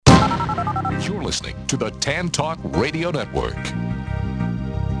You're listening to the Tan Talk Radio Network.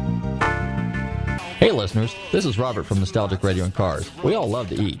 Hey listeners, this is Robert from Nostalgic Radio and Cars. We all love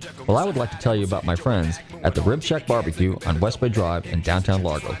to eat. Well, I would like to tell you about my friends at the Rib Shack Barbecue on West Bay Drive in downtown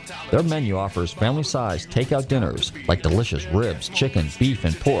Largo. Their menu offers family-sized takeout dinners like delicious ribs, chicken, beef,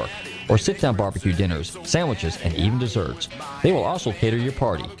 and pork, or sit-down barbecue dinners, sandwiches, and even desserts. They will also cater your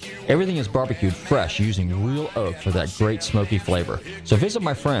party. Everything is barbecued fresh using real oak for that great smoky flavor. So visit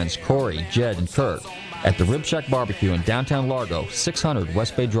my friends Corey, Jed, and Kurt at the Rib Shack Barbecue in downtown Largo, 600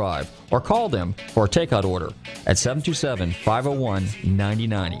 West Bay Drive, or call them for a takeout order at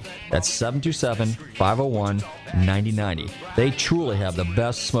 727-501-9090. That's 727-501-9090. They truly have the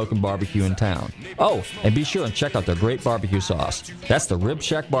best smoking barbecue in town. Oh, and be sure and check out their great barbecue sauce. That's the Rib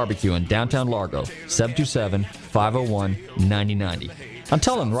Shack Barbecue in downtown Largo, 727-501-9090. I'm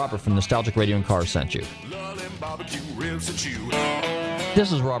telling Robert from Nostalgic Radio and Cars sent you.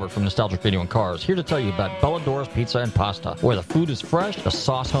 This is Robert from Nostalgic Radio and Cars, here to tell you about Bellador's Pizza and Pasta, where the food is fresh, the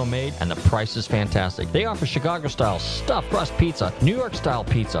sauce homemade, and the price is fantastic. They offer Chicago-style stuffed crust pizza, New York-style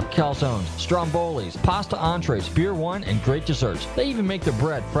pizza, calzones, strombolis, pasta entrees, beer wine, and great desserts. They even make their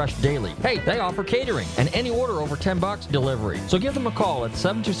bread fresh daily. Hey, they offer catering, and any order over $10, delivery. So give them a call at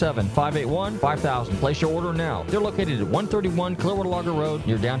 727-581-5000. Place your order now. They're located at 131 Clearwater Largo Road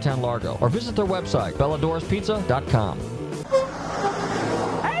near downtown Largo, or visit their website, belladorspizza.com.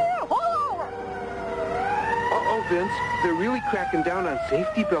 Vince, they're really cracking down on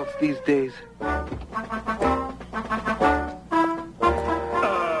safety belts these days.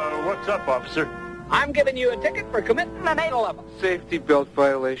 What's up, officer? I'm giving you a ticket for committing an 811. Safety belt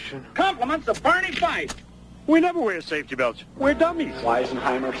violation. Compliments of Barney Fife. We never wear safety belts. We're dummies.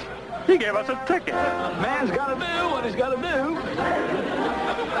 Weisenheimers. He gave us a ticket. Man's got to do what he's got to do.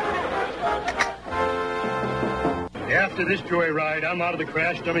 After this joyride, I'm out of the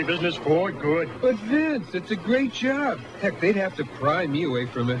crash dummy business for good. But Vince, it's a great job. Heck, they'd have to pry me away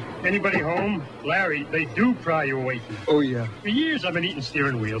from it. Anybody home? Larry, they do pry you away from it. Oh, yeah. For years, I've been eating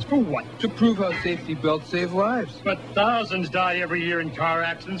steering wheels. For what? To prove how safety belts save lives. But thousands die every year in car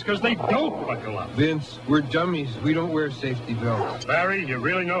accidents because they don't buckle up. Vince, we're dummies. We don't wear safety belts. Larry, you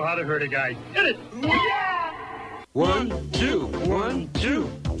really know how to hurt a guy. Hit it! Yeah! 1, 2, 1, 2.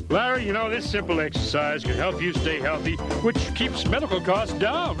 Larry, you know, this simple exercise can help you stay healthy, which keeps medical costs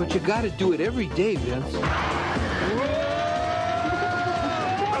down. But you gotta do it every day, Vince.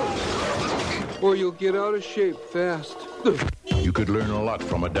 Or you'll get out of shape fast. You could learn a lot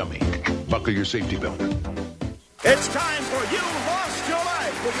from a dummy. Buckle your safety belt. It's time for You Lost Your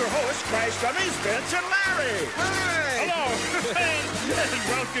Life with your hosts, Crash Dummies, Vince and Larry. Hi. Hello. And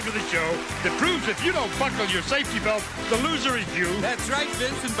welcome to the show that proves if you don't buckle your safety belt, the loser is you. That's right,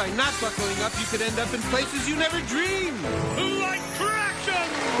 Vince, and by not buckling up, you could end up in places you never dreamed. Like traction!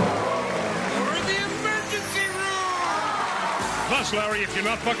 Or the emergency room! Plus, Larry, if you're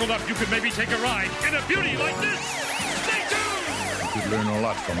not buckled up, you could maybe take a ride in a beauty like this. Stay tuned! You could learn a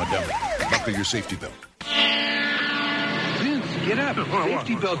lot from a dummy. Buckle your safety belt. Vince, get up.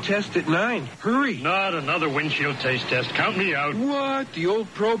 Safety belt test at 9. Hurry. Not another windshield taste test. Count me out. What? The old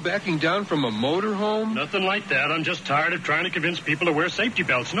pro backing down from a motorhome? Nothing like that. I'm just tired of trying to convince people to wear safety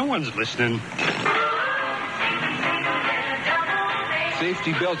belts. No one's listening.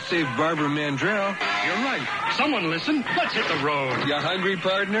 Safety belt saved Barbara Mandrell. You're right. Someone listen. Let's hit the road. You hungry,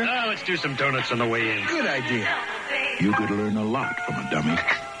 partner? Let's do some donuts on the way in. Good idea. You could learn a lot from a dummy.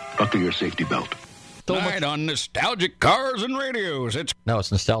 Buckle your safety belt. Tonight on Nostalgic Cars and Radios. It's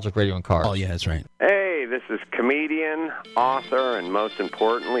Nostalgic Radio and Cars. Oh, yeah, that's right. Hey, this is comedian, author, and most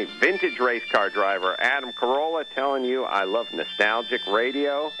importantly, vintage race car driver Adam Carolla telling you I love nostalgic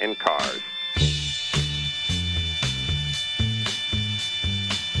radio and cars.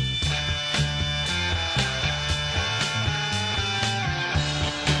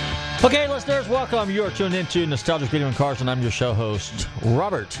 Okay, listeners, welcome. You are tuned into Nostalgic Radio and Cars, and I'm your show host,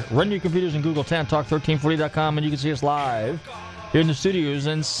 Robert. Run your computers and Google TanTalk1340.com, and you can see us live here in the studios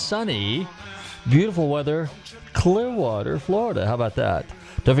in sunny, beautiful weather, Clearwater, Florida. How about that?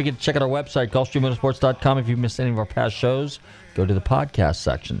 Don't forget to check out our website, GulfstreamMotorsports.com. If you've missed any of our past shows, go to the podcast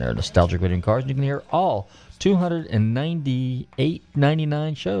section there, Nostalgic Radio and Cars, and you can hear all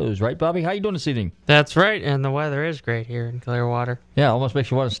 298.99 shows, right, Bobby? How you doing this evening? That's right, and the weather is great here in Clearwater. Yeah, almost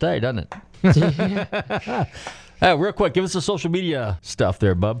makes you want to stay, doesn't it? Real quick, give us the social media stuff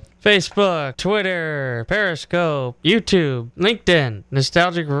there, bub. Facebook, Twitter, Periscope, YouTube, LinkedIn,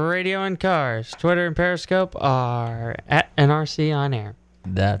 Nostalgic Radio and Cars. Twitter and Periscope are at NRC On Air.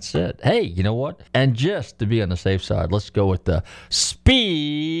 That's it. Hey, you know what? And just to be on the safe side, let's go with the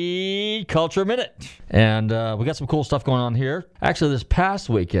Speed Speed Culture Minute. And we got some cool stuff going on here. Actually, this past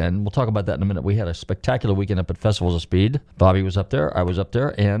weekend, we'll talk about that in a minute, we had a spectacular weekend up at Festivals of Speed. Bobby was up there, I was up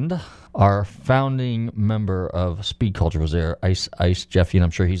there, and our founding member of Speed Culture was there, Ice Jeffy, and I'm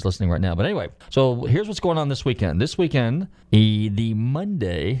sure he's listening right now. But anyway, so here's what's going on this weekend. This weekend, the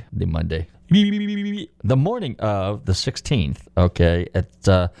morning of the 16th, okay, at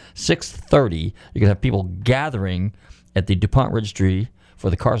 6:30, you're going to have people gathering at the DuPont Registry for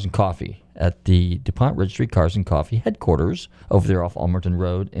the Cars and Coffee at the DuPont Registry Cars and Coffee headquarters over there off Almerton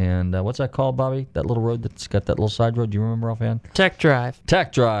Road. And what's that called, Bobby? That little road that's got that little side road? Do you remember offhand? Tech Drive.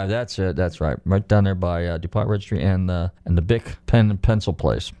 Tech Drive, that's it. That's right. Right down there by DuPont Registry and the Bic Pen and Pencil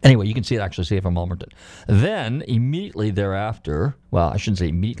place. Anyway, you can see it from Almerton. Then, immediately thereafter, well, I shouldn't say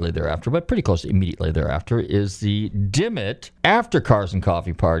immediately thereafter, but pretty close to immediately thereafter, is the Dimmitt After Cars and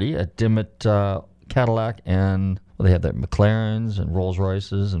Coffee Party at Dimmitt Cadillac, and they have their McLarens and Rolls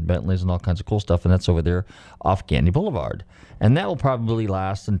Royces and Bentleys and all kinds of cool stuff, and that's over there off Gandy Boulevard. And that will probably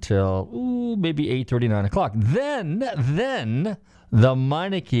last until maybe 8:30, 9 o'clock. Then the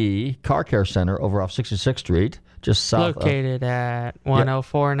Meineke Car Care Center over off 66th Street, just south located at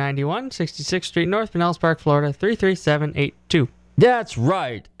 10491 66th Street North, Pinellas Park, Florida, 33782. That's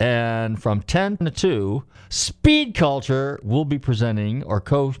right. And from 10 to 2, Speed Culture will be presenting or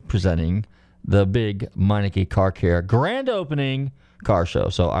co-presenting the big Meineke Car Care grand opening car show.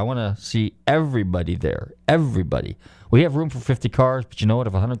 So I want to see everybody there. Everybody. We have room for 50 cars, but you know what?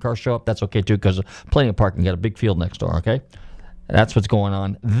 If 100 cars show up, that's okay too, because plenty of parking. Got a big field next door, okay? That's what's going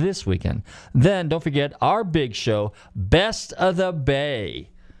on this weekend. Then don't forget our big show, Best of the Bay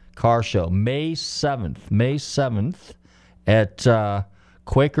car show, May 7th at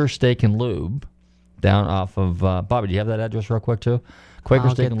Quaker Steak and Lube down off of, Bobby, do you have that address real quick too?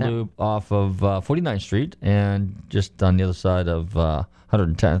 Quaker Steak and Lube off of 49th Street and just on the other side of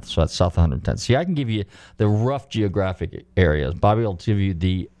 110th, so that's south of 110th. See, I can give you the rough geographic areas. Bobby will give you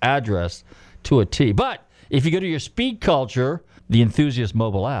the address to a T. But if you go to your Speed Culture, the Enthusiast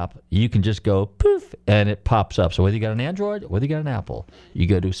mobile app, you can just go poof, and it pops up. So whether you got an Android or whether you got an Apple, you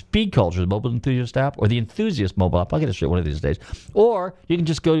go to Speed Culture, the mobile enthusiast app, or the Enthusiast mobile app. I'll get it straight one of these days. Or you can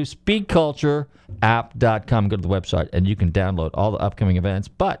just go to speedcultureapp.com, go to the website, and you can download all the upcoming events.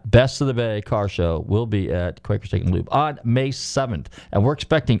 But Best of the Bay Car Show will be at Quaker Steak and Lube on May 7th. And we're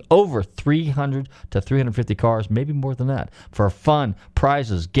expecting over 300 to 350 cars, maybe more than that, for fun,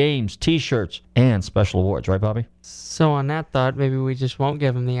 prizes, games, T-shirts, and special awards. Right, Bobby? So on that thought, maybe we just won't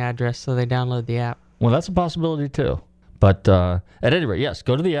give them the address so they download the app. Well, that's a possibility too. But at any rate, yes,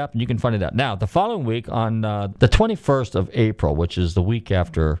 go to the app and you can find it out. Now, the following week on the 21st of April, which is the week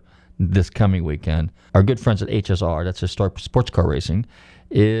after this coming weekend, our good friends at HSR, that's Historic Sports Car Racing,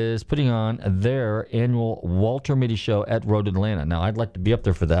 is putting on their annual Walter Mitty Show at Road Atlanta. Now, I'd like to be up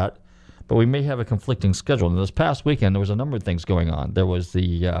there for that, but we may have a conflicting schedule. And this past weekend, there was a number of things going on. There was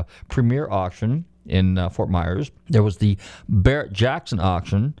the premier auction in Fort Myers. There was the Barrett-Jackson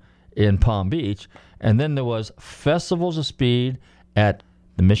auction in Palm Beach. And then there was Festivals of Speed at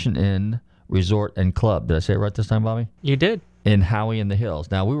the Mission Inn Resort and Club. Did I say it right this time, Bobby? You did. In Howey in the Hills.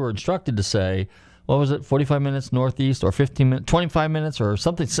 Now, we were instructed to say, what was it, 45 minutes northeast or 15 minutes, 25 minutes or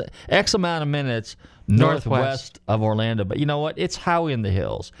something, X amount of minutes northwest of Orlando. But you know what? It's Howey in the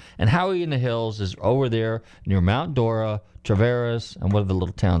Hills. And Howey in the Hills is over there near Mount Dora, Traveras, and what are the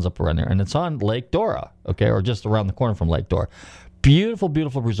little towns up around there? And it's on Lake Dora, okay, or just around the corner from Lake Dora. Beautiful,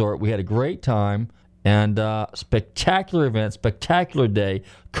 beautiful resort. We had a great time and spectacular event, spectacular day.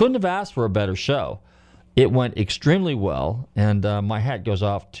 Couldn't have asked for a better show. It went extremely well, and my hat goes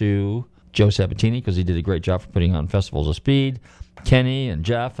off to Joe Sabatini because he did a great job for putting on Festivals of Speed. Kenny and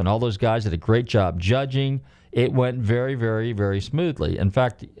Jeff and all those guys did a great job judging. It went very, very, very smoothly. In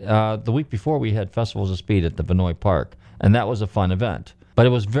fact, the week before we had Festivals of Speed at the Vinoy Park, and that was a fun event. But it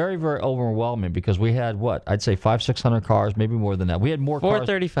was very, very overwhelming because we had, what, I'd say 500-600 cars, maybe more than that. We had more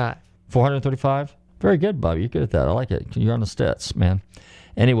 435. cars. 435? Very good, Bobby. You're good at that. I like it. You're on the stats, man.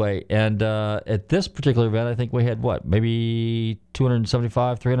 Anyway, and at this particular event, I think we had, what, maybe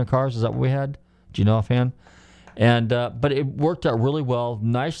 275, 300 cars? Is that what we had? Do you know offhand? And but it worked out really well,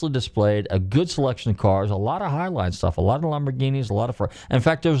 nicely displayed, a good selection of cars, a lot of Highline stuff, a lot of Lamborghinis, a lot of... In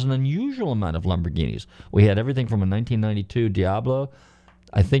fact, there was an unusual amount of Lamborghinis. We had everything from a 1992 Diablo.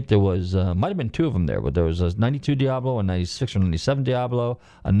 I think there was, might have been two of them there, but there was a 92 Diablo, a 96 or 97 Diablo,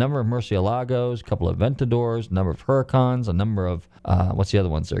 a number of Murcielagos, a couple of Aventadors, a number of Huracans, a number of, what's the other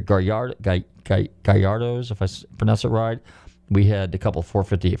ones there? Gallardos, if I pronounce it right. We had a couple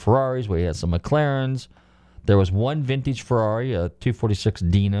 458 Ferraris. We had some McLarens. There was one vintage Ferrari, a 246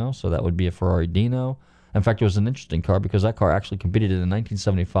 Dino, so that would be a Ferrari Dino. In fact, it was an interesting car because that car actually competed in the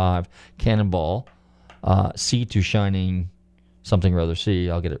 1975 Cannonball Sea to Shining something or other C.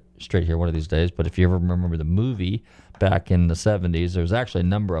 I'll get it straight here one of these days. But if you ever remember the movie back in the 70s, there was actually a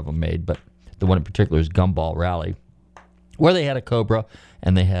number of them made, but the one in particular is Gumball Rally, where they had a Cobra,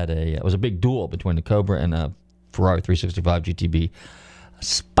 and they had it was a big duel between the Cobra and a Ferrari 365 GTB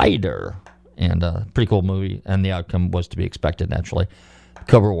Spider. And a pretty cool movie, and the outcome was to be expected, naturally.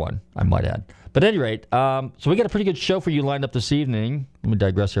 Cobra won, I might add. But at any rate, so we got a pretty good show for you lined up this evening. Let me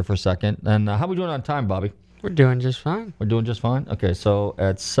digress here for a second. And how are we doing on time, Bobby? We're doing just fine. We're doing just fine? Okay, so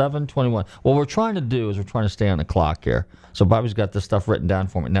at 7:21. What we're trying to do is we're trying to stay on the clock here. So Bobby's got this stuff written down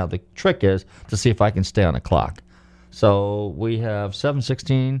for me. Now, the trick is to see if I can stay on the clock. So we have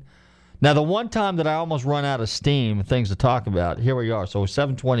 7:16. Now, the one time that I almost run out of steam and things to talk about, here we are. So we're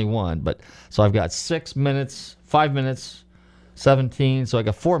 7:21, but so I've got 6 minutes, 5 minutes, 17. So I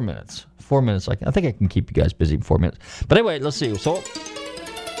got 4 minutes. 4 minutes. I think I can keep you guys busy in 4 minutes. But anyway, let's see. So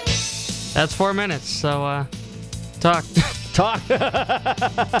that's 4 minutes. So talk. Talk.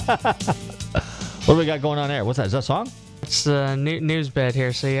 What do we got going on there? What's that? Is that a song? It's a news bed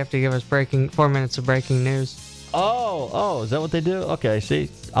here, so you have to give us 4 minutes of breaking news. Oh, is that what they do? Okay, see,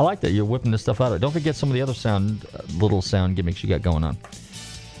 I like that. You're whipping this stuff out of it. Don't forget some of the other little sound gimmicks you got going on.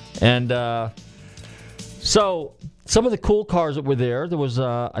 And so some of the cool cars that were there was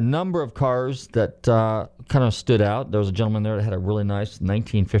a number of cars that kind of stood out. There was a gentleman there that had a really nice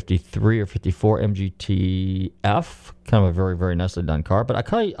 1953 or 54 MGT-F, kind of a very, very nicely done car. But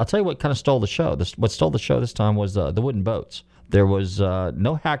I'll tell you what kind of stole the show. What stole the show this time was the wooden boats. There was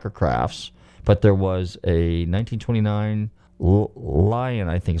no hacker crafts. But there was a 1929 Lion,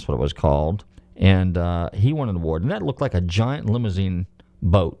 I think is what it was called, and he won an award. And that looked like a giant limousine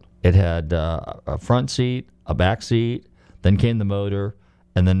boat. It had a front seat, a back seat, then came the motor,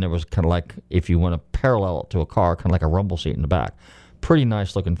 and then there was kind of like, if you want to parallel it to a car, kind of like a rumble seat in the back. Pretty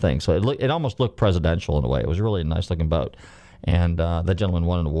nice looking thing. So it almost looked presidential in a way. It was really a nice looking boat. And that gentleman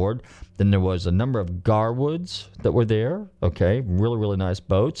won an award. Then there was a number of Garwoods that were there, okay, really, really nice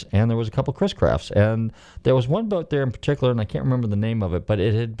boats, and there was a couple Chris Crafts. And there was one boat there in particular, and I can't remember the name of it, but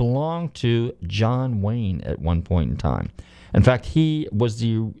it had belonged to John Wayne at one point in time. In fact, he was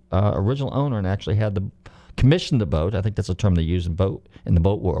the original owner and actually had commissioned the boat. I think that's a term they use in the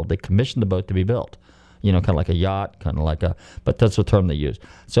boat world. They commissioned the boat to be built. You know, kind of like a yacht, kind of like but that's the term they use.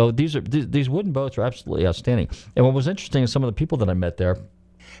 So these wooden boats are absolutely outstanding. And what was interesting is some of the people that I met there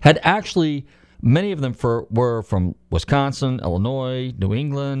had actually, many of them were from Wisconsin, Illinois, New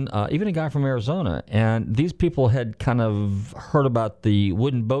England, even a guy from Arizona. And these people had kind of heard about the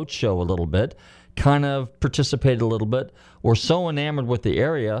wooden boat show a little bit, kind of participated a little bit, were so enamored with the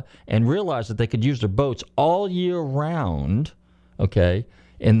area and realized that they could use their boats all year round, okay,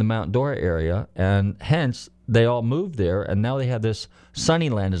 in the Mount Dora area, and hence they all moved there, and now they have this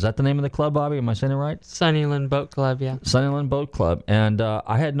Sunnyland. Is that the name of the club, Bobby? Am I saying it right? Sunnyland Boat Club, yeah. Sunnyland Boat Club, and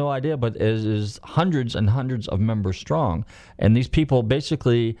I had no idea, but it is hundreds and hundreds of members strong. And these people,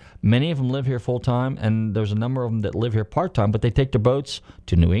 basically, many of them live here full-time, and there's a number of them that live here part-time, but they take their boats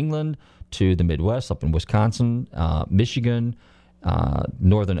to New England, to the Midwest, up in Wisconsin, Michigan,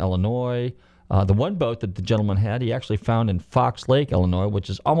 northern Illinois. The one boat that the gentleman had, he actually found in Fox Lake, Illinois, which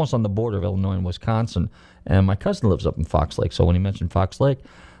is almost on the border of Illinois and Wisconsin. And my cousin lives up in Fox Lake, so when he mentioned Fox Lake,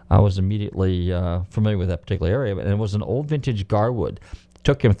 I was immediately familiar with that particular area. And it was an old vintage Garwood. It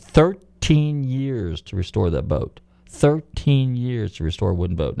took him 13 years to restore that boat. 13 years to restore a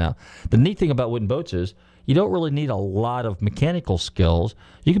wooden boat. Now, the neat thing about wooden boats is you don't really need a lot of mechanical skills.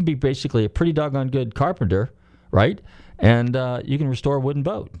 You can be basically a pretty doggone good carpenter, right? And you can restore a wooden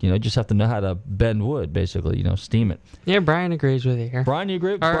boat. You just have to know how to bend wood, basically, steam it. Yeah, Brian agrees with you here. Brian, you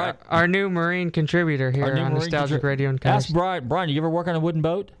agree? Our new Marine contributor here on Nostalgic Radio and Cars. Ask Brian. Brian, you ever work on a wooden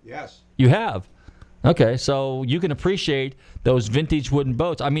boat? Yes. You have? Okay, so you can appreciate those vintage wooden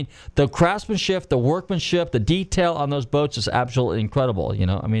boats. I mean, the craftsmanship, the workmanship, the detail on those boats is absolutely incredible.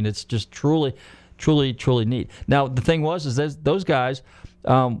 I mean, it's just truly, truly, truly neat. Now, the thing is those guys,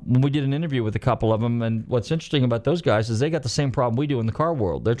 when we did an interview with a couple of them, and what's interesting about those guys is they got the same problem we do in the car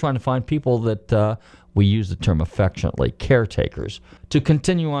world. They're trying to find people that we use the term affectionately, caretakers, to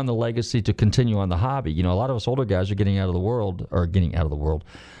continue on the legacy, to continue on the hobby. A lot of us older guys are getting a little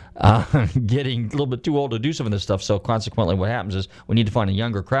bit too old to do some of this stuff. So consequently, what happens is we need to find a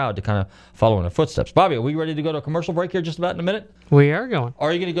younger crowd to kind of follow in our footsteps. Bobby, are we ready to go to a commercial break here just about in a minute? We are going. Or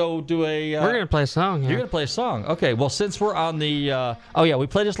are you going to go do a... We're going to play a song. You're going to play a song. Okay, well, since we're on the... we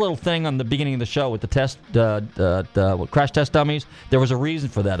played this little thing on the beginning of the show with the test, crash test dummies. There was a reason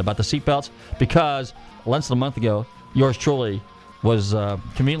for that, about the seatbelts, because less than a month ago, yours truly was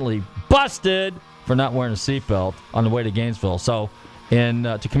conveniently busted for not wearing a seatbelt on the way to Gainesville. So,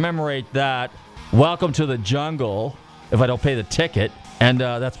 to commemorate that, welcome to the jungle if I don't pay the ticket. And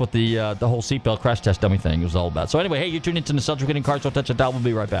that's what the whole seatbelt crash test dummy thing was all about. So anyway, hey, you're tuned into Nostalgic Radio and Cars. Don't touch a dial. We'll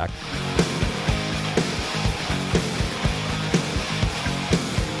be right back.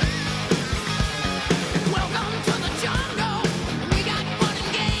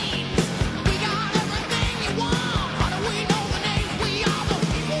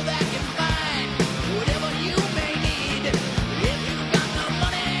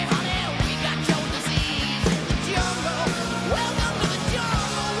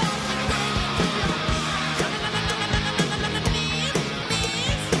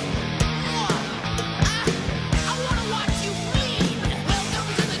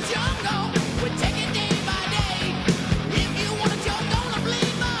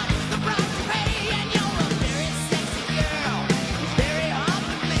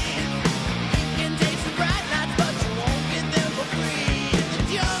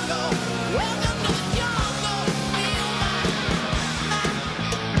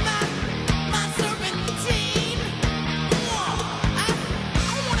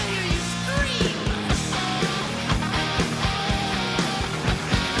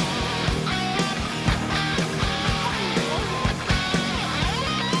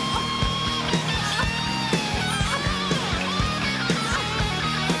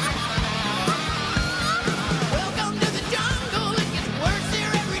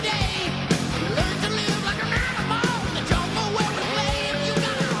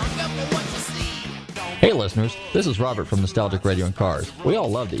 Hey listeners, this is Robert from Nostalgic Radio and Cars. We all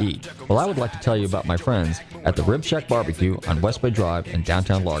love to eat. Well, I would like to tell you about my friends at the Rib Shack Barbecue on West Bay Drive in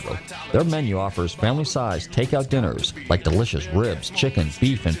downtown Largo. Their menu offers family-sized takeout dinners like delicious ribs, chicken,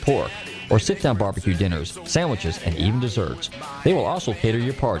 beef, and pork, or sit-down barbecue dinners, sandwiches, and even desserts. They will also cater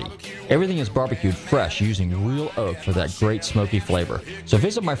your party. Everything is barbecued fresh using real oak for that great smoky flavor. So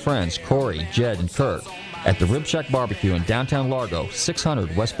visit my friends Corey, Jed, and Kurt at the Rib Shack Barbecue in downtown Largo,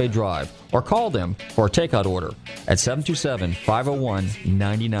 600 West Bay Drive, or call them for a takeout order at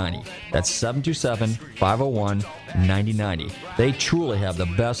 727-501-9090. That's 727-501-9090. They truly have the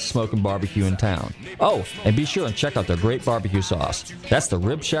best smoking barbecue in town. Oh, and be sure and check out their great barbecue sauce. That's the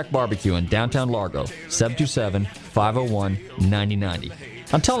Rib Shack Barbecue in downtown Largo, 727-501-9090.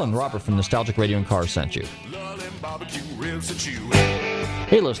 I'm telling Robert from Nostalgic Radio and Cars sent you.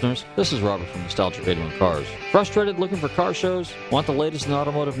 Hey listeners, this is Robert from Nostalgic Radio and Cars. Frustrated looking for car shows? Want the latest in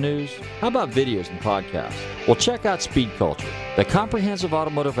automotive news? How about videos and podcasts? Well, check out Speed Culture, the comprehensive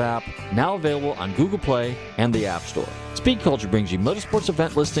automotive app now available on Google Play and the App Store. Speed Culture brings you motorsports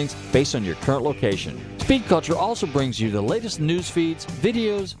event listings based on your current location. Speed Culture also brings you the latest news feeds,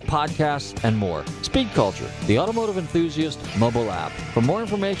 videos, podcasts, and more. Speed Culture, the automotive enthusiast mobile app. For more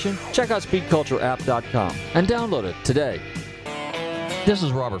information, check out speedcultureapp.com and download it today. This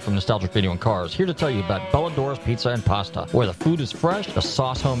is Robert from Nostalgic Radio and Cars, here to tell you about Bellador's Pizza and Pasta, where the food is fresh, the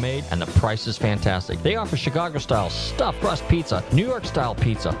sauce homemade, and the price is fantastic. They offer Chicago-style stuffed crust pizza, New York-style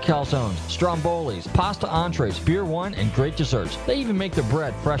pizza, calzones, strombolis, pasta entrees, beer one, and great desserts. They even make their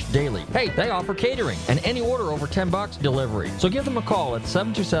bread fresh daily. Hey, they offer catering, and any order over $10, delivery. So give them a call at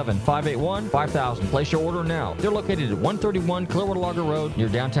 727-581-5000. Place your order now. They're located at 131 Clearwater Largo Road near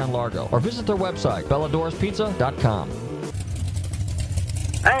downtown Largo, or visit their website, Bellador'sPizza.com.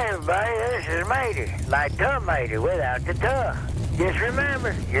 Hey everybody, this is Matey, like tomato without the tuh. Just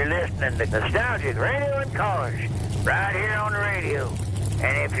remember, you're listening to Nostalgic Radio and Cars, right here on the radio.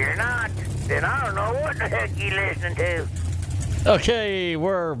 And if you're not, then I don't know what the heck you're listening to. Okay,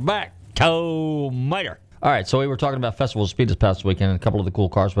 we're back. Tomato. All right, so we were talking about Festival of Speed this past weekend, and a couple of the cool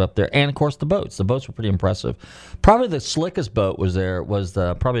cars were up there, and of course the boats. The boats were pretty impressive. Probably the slickest boat was there was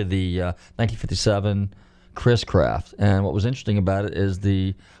probably the 1957 Chris Craft, and what was interesting about it is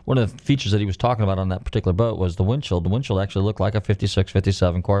one of the features that he was talking about on that particular boat was the windshield. The windshield actually looked like a 56,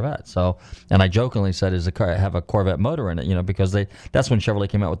 57 Corvette. So, and I jokingly said, "Is the car have a Corvette motor in it?" Because that's when Chevrolet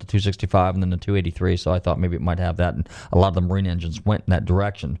came out with the 265 and then the 283. So I thought maybe it might have that, and a lot of the marine engines went in that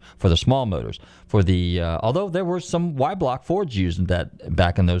direction for the small motors. For the although there were some Y-block Fords using that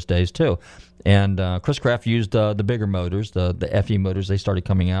back in those days too. And Chris Craft used the bigger motors, the FE motors. They started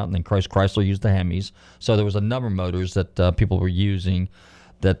coming out, and then Chrysler used the Hemis. So there was a number of motors that people were using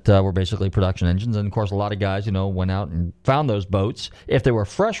that were basically production engines. And of course, a lot of guys, went out and found those boats. If they were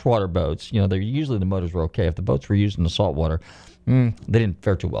freshwater boats, usually the motors were okay. If the boats were used in the saltwater, they didn't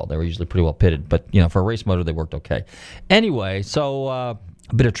fare too well. They were usually pretty well pitted. But for a race motor, they worked okay. Anyway, so a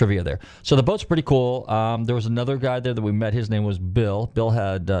bit of trivia there. So the boat's pretty cool. There was another guy there that we met. His name was Bill. Bill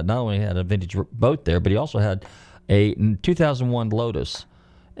had not only had a vintage boat there, but he also had a 2001 Lotus.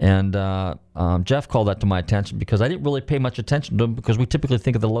 And Jeff called that to my attention because I didn't really pay much attention to them because we typically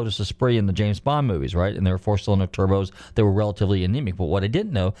think of the Lotus Esprit in the James Bond movies, right? And they were 4-cylinder turbos. They were relatively anemic. But what I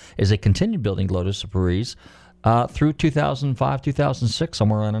didn't know is they continued building Lotus Esprits through 2005, 2006,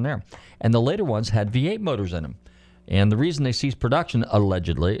 somewhere around in there. And the later ones had V8 motors in them. And the reason they ceased production,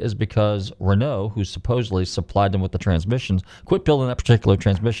 allegedly, is because Renault, who supposedly supplied them with the transmissions, quit building that particular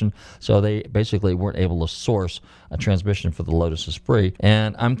transmission, so they basically weren't able to source a transmission for the Lotus Esprit.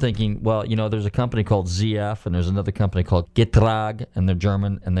 And I'm thinking, well, there's a company called ZF, and there's another company called Getrag, and they're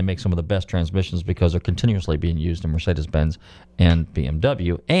German, and they make some of the best transmissions because they're continuously being used in Mercedes-Benz and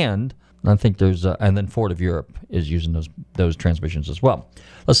BMW. And I think there's, and then Ford of Europe is using those transmissions as well.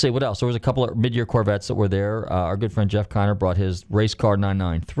 Let's see, what else? There was a couple of mid-year Corvettes that were there. Our good friend Jeff Kiner brought his race car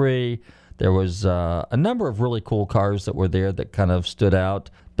 993. There was a number of really cool cars that were there that kind of stood out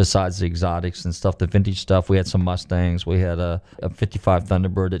besides the exotics and stuff, the vintage stuff. We had some Mustangs. We had a 55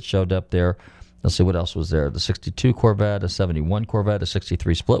 Thunderbird that showed up there. Let's see, what else was there? The 62 Corvette, a 71 Corvette, a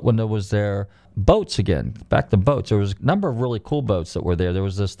 63 split window was there. Boats again, back to boats. There was a number of really cool boats that were there. There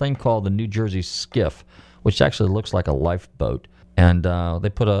was this thing called the New Jersey Skiff, which actually looks like a lifeboat. And they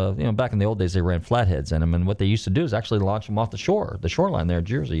put back in the old days, they ran flatheads in them. And what they used to do is actually launch them off the shoreline there in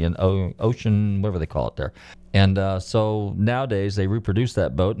Jersey, in Ocean, whatever they call it there. And so nowadays they reproduce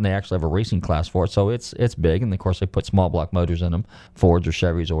that boat, and they actually have a racing class for it. So it's big, and of course they put small block motors in them, Fords or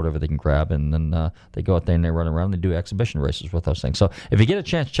Chevys or whatever they can grab, and then they go out there and they run around and they do exhibition races with those things. So if you get a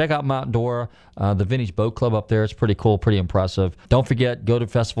chance, check out Mount Dora, the Vintage Boat Club up there. It's pretty cool, pretty impressive. Don't forget, go to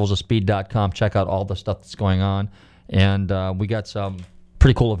festivalsofspeed.com, check out all the stuff that's going on. And we got some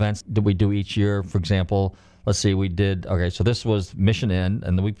pretty cool events that we do each year. For example, let's see, so this was Mission Inn,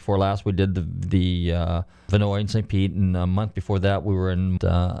 and the week before last we did the Vinoy in St. Pete, and a month before that we were in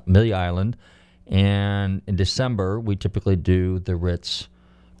Amelia Island, and in December we typically do the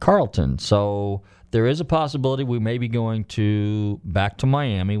Ritz-Carlton. So there is a possibility we may be going back to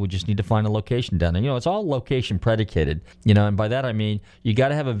Miami. We just need to find a location down there. It's all location predicated. And by that I mean you got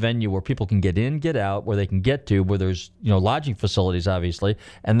to have a venue where people can get in, get out, where they can get to, where there's lodging facilities obviously,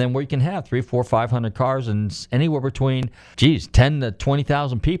 and then where you can have 300, 400, 500 cars and anywhere between 10 to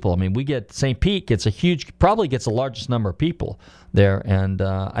 20,000 people. I mean, St. Pete probably gets the largest number of people there, and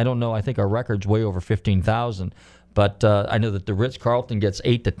I don't know. I think our record's way over 15,000, but I know that the Ritz-Carlton gets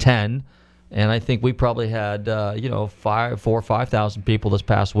 8 to 10. And I think we probably had, 4,000 or 5,000 people this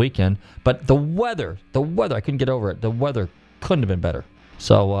past weekend. But the weather, I couldn't get over it. The weather couldn't have been better.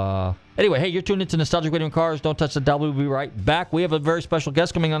 So, anyway, hey, you're tuned into Nostalgic Radio and Cars. Don't touch the dial. We'll be right back. We have a very special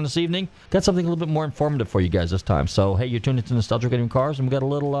guest coming on this evening. Got something a little bit more informative for you guys this time. So, hey, you're tuned into Nostalgic Radio and Cars, and we got a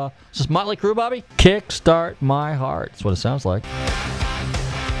little, is this Motley Crue, Bobby? Kickstart My Heart. That's what it sounds like.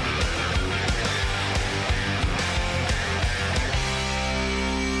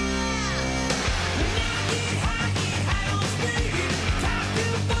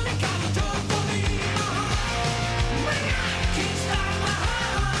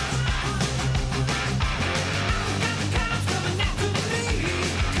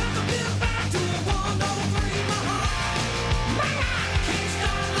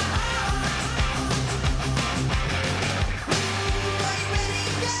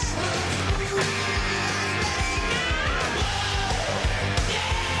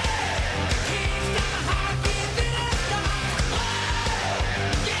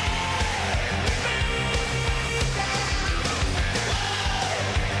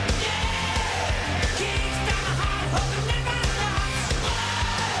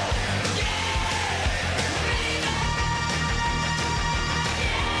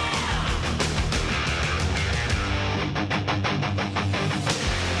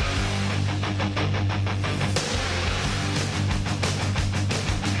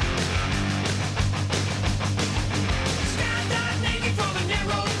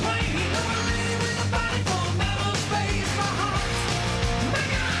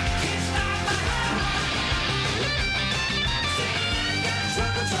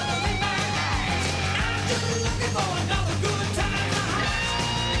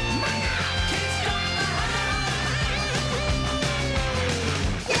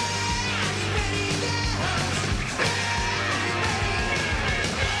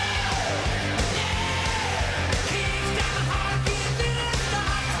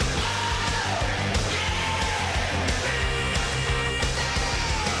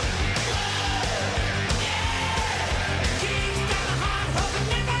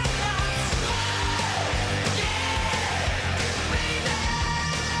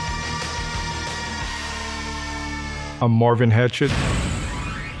 I'm Marvin Hatchett.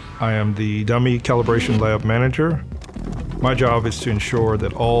 I am the Dummy Calibration Lab Manager My job is to ensure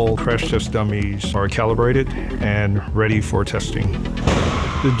that all crash test dummies are calibrated and ready for testing.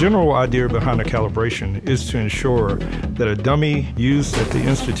 The general idea behind the calibration is to ensure that a dummy used at the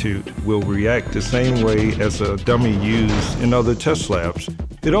Institute will react the same way as a dummy used in other test labs.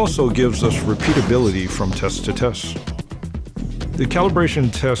 It also gives us repeatability from test to test. The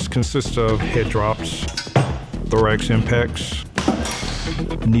calibration test consists of head drops, thorax impacts,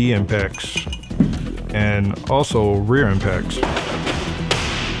 knee impacts, and also rear impacts.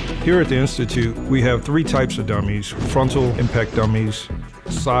 Here at the Institute, we have 3 types of dummies: frontal impact dummies,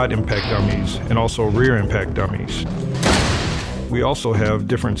 side impact dummies, and also rear impact dummies. We also have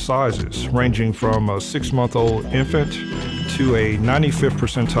different sizes, ranging from a 6-month-old infant to a 95th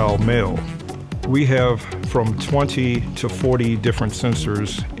percentile male. We have from 20 to 40 different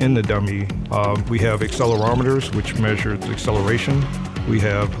sensors in the dummy. We have accelerometers, which measure the acceleration. We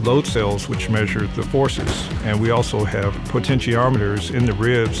have load cells, which measure the forces. And we also have potentiometers in the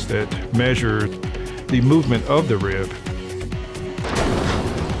ribs that measure the movement of the rib.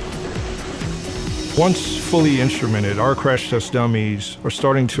 Once fully instrumented, our crash test dummies are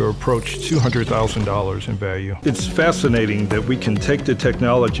starting to approach $200,000 in value. It's fascinating that we can take the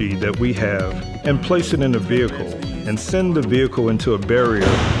technology that we have and place it in a vehicle and send the vehicle into a barrier,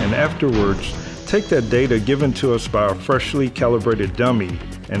 and afterwards take that data given to us by a freshly calibrated dummy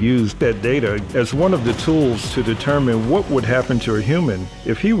and use that data as one of the tools to determine what would happen to a human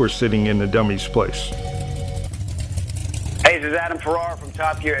if he were sitting in the dummy's place. Hey, this is Adam Ferrara from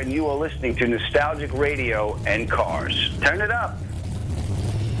Top Gear, and you are listening to Nostalgic Radio and Cars. Turn it up.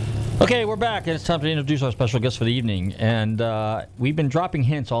 Okay, we're back, and it's time to introduce our special guest for the evening. And we've been dropping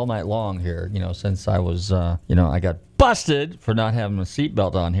hints all night long here, since I was, I got busted for not having a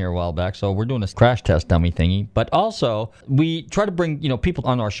seatbelt on here a while back. So we're doing this crash test dummy thingy. But also, we try to bring, people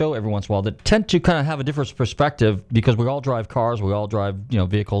on our show every once in a while that tend to kind of have a different perspective, because we all drive cars, we all drive,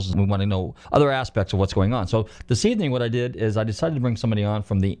 vehicles, and we want to know other aspects of what's going on. So this evening, what I did is I decided to bring somebody on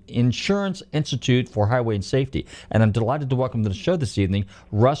from the Insurance Institute for Highway and Safety. And I'm delighted to welcome to the show this evening,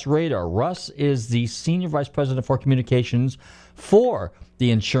 Russ Rader. Russ is the Senior Vice President for Communications for the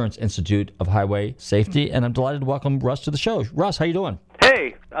Insurance Institute of Highway Safety, and I'm delighted to welcome Russ to the show. Russ, how you doing?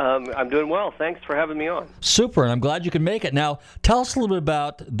 Hey, I'm doing well. Thanks for having me on. Super, and I'm glad you could make it. Now, tell us a little bit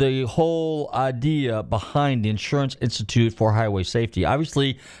about the whole idea behind the Insurance Institute for Highway Safety.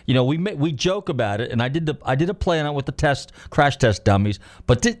 Obviously, we joke about it, and I did a play on it with the crash test dummies,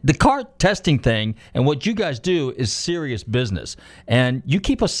 but the car testing thing and what you guys do is serious business, and you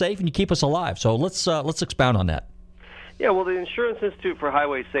keep us safe and you keep us alive. So let's expound on that. Yeah, well, the Insurance Institute for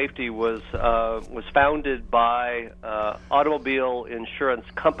Highway Safety was founded by automobile insurance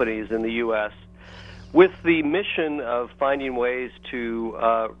companies in the U.S. with the mission of finding ways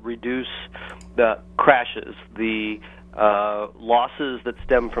to reduce the crashes, the losses that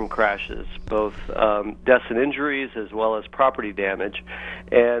stem from crashes, both deaths and injuries as well as property damage.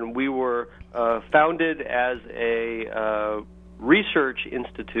 And we were founded as a research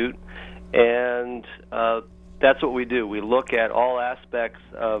institute, and that's what we do. We look at all aspects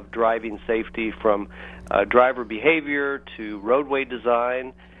of driving safety, from driver behavior to roadway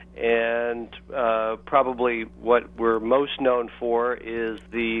design, and probably what we're most known for is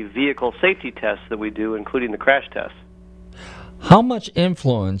the vehicle safety tests that we do, including the crash tests. How much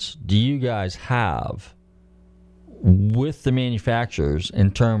influence do you guys have with the manufacturers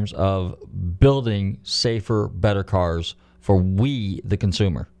in terms of building safer, better cars for we, the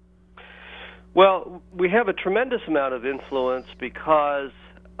consumer? Well, we have a tremendous amount of influence because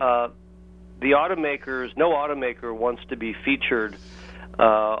the automakers, no automaker wants to be featured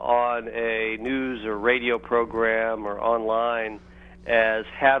on a news or radio program or online as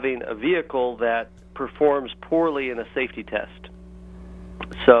having a vehicle that performs poorly in a safety test.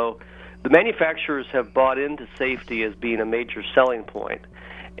 So the manufacturers have bought into safety as being a major selling point,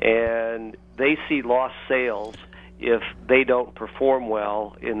 and they see lost sales if they don't perform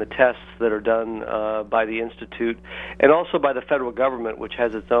well in the tests that are done by the Institute, and also by the federal government, which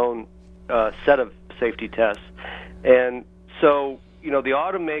has its own set of safety tests. And so, the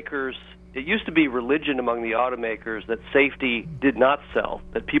automakers, it used to be religion among the automakers that safety did not sell,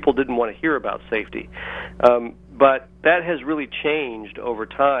 that people didn't want to hear about safety. But that has really changed over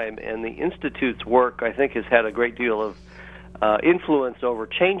time, and the Institute's work, I think, has had a great deal of influence over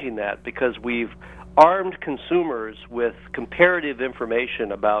changing that, because we've armed consumers with comparative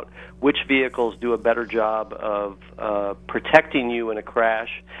information about which vehicles do a better job of protecting you in a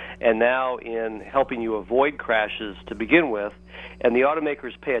crash, and now in helping you avoid crashes to begin with. And the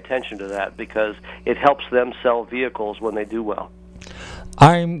automakers pay attention to that because it helps them sell vehicles when they do well.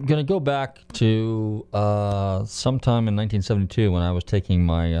 I'm going to go back to sometime in 1972 when I was taking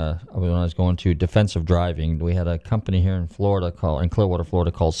my when I was going to defensive driving. We had a company here in Florida in Clearwater,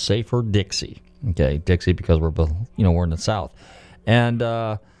 Florida, called Safer Dixie. Okay, Dixie because we're both, we're in the South, and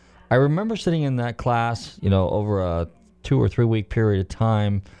I remember sitting in that class, over a 2 or 3 week period of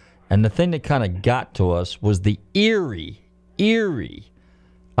time, and the thing that kind of got to us was the eerie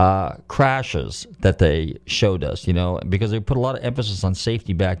crashes that they showed us, because they put a lot of emphasis on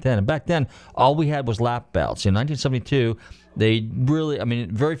safety back then. And back then, all we had was lap belts. In 1972, they really,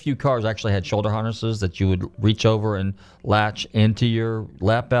 very few cars actually had shoulder harnesses that you would reach over and latch into your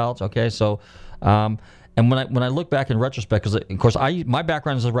lap belts. Okay, so, and when I look back in retrospect, because of course my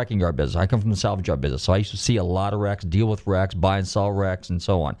background is a wrecking yard business. I come from the salvage yard business, so I used to see a lot of wrecks, deal with wrecks, buy and sell wrecks, and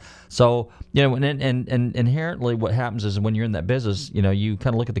so on. So and inherently, what happens is when you're in that business, you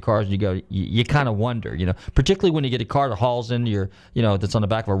kind of look at the cars and you go, you kind of wonder, particularly when you get a car that hauls into your, that's on the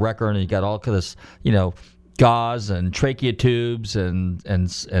back of a wrecker and you got all of this, gauze and trachea tubes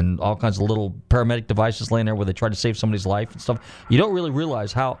and all kinds of little paramedic devices laying there where they try to save somebody's life and stuff. You don't really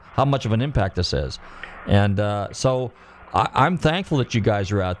realize how much of an impact this is. And so I'm thankful that you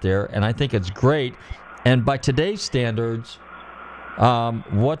guys are out there, and I think it's great. And by today's standards,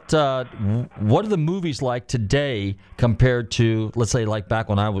 what are the movies like today compared to, let's say, like back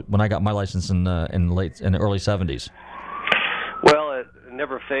when I got my license in the early 70s? Well, it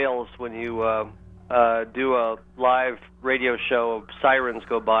never fails when you do a live radio show of sirens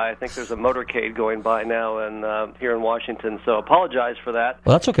go by. I think there's a motorcade going by now here in Washington, so apologize for that.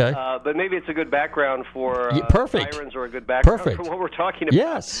 Well, that's okay. But maybe it's a good background for sirens, or a good background for what we're talking about.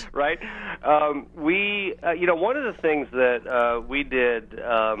 Yes. Right? One of the things that we did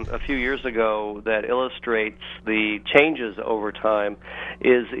a few years ago that illustrates the changes over time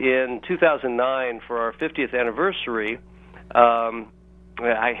is in 2009, for our 50th anniversary,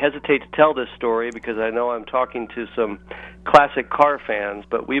 I hesitate to tell this story because I know I'm talking to some classic car fans,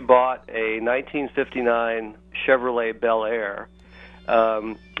 but we bought a 1959 Chevrolet Bel Air.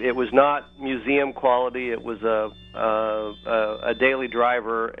 It was not museum quality. It was a daily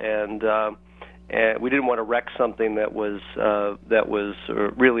driver, and we didn't want to wreck something that was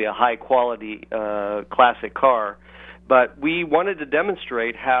really a high quality classic car. But we wanted to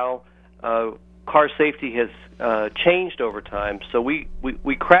demonstrate how car safety has changed over time. So we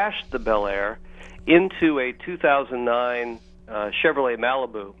crashed the Bel Air into a 2009 Chevrolet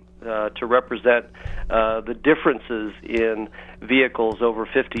Malibu to represent the differences in vehicles over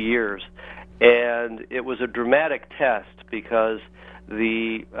 50 years. And it was a dramatic test because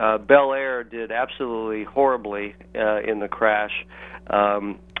the Bel Air did absolutely horribly in the crash.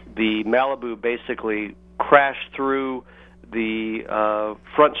 The Malibu basically crashed through the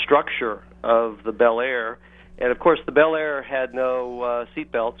front structure of the Bel Air, and of course the Bel Air had no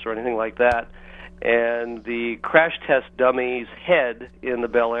seat belts or anything like that, and the crash test dummy's head in the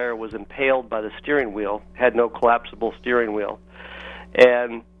Bel Air was impaled by the steering wheel, had no collapsible steering wheel.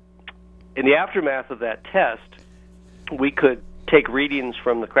 And in the aftermath of that test, we could take readings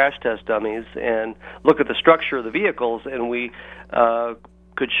from the crash test dummies and look at the structure of the vehicles, and we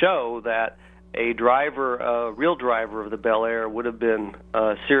could show that a real driver of the Bel Air would have been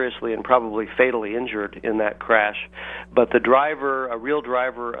seriously and probably fatally injured in that crash. But the driver, a real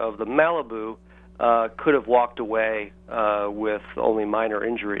driver of the Malibu, could have walked away with only minor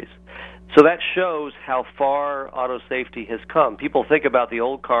injuries. So that shows how far auto safety has come. People think about the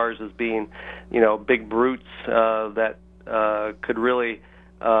old cars as being, big brutes that could really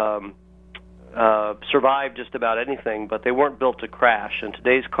survive just about anything, but they weren't built to crash, and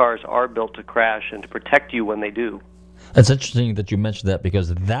today's cars are built to crash and to protect you when they do. It's interesting that you mentioned that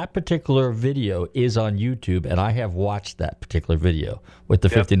because that particular video is on YouTube, and I have watched that particular video with the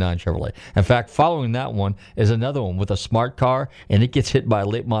 59 Chevrolet. In fact, following that one is another one with a smart car, and it gets hit by a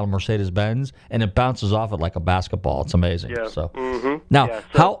late model Mercedes-Benz, and it bounces off it like a basketball. It's amazing. Yeah. So now,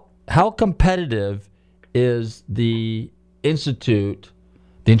 how competitive is the Institute,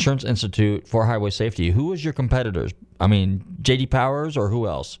 the Insurance Institute for Highway Safety? Who is your competitors? I mean, J.D. Powers or who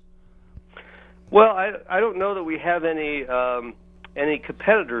else? Well, I don't know that we have any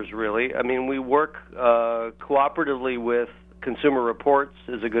competitors, really. I mean, we work cooperatively with Consumer Reports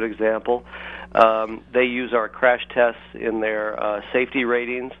is a good example. They use our crash tests in their safety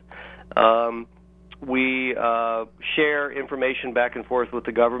ratings. We share information back and forth with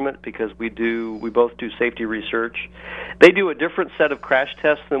the government because we both do safety research. They do a different set of crash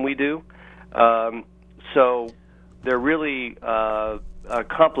tests than we do, so they're really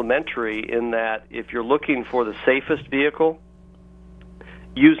complementary in that if you're looking for the safest vehicle,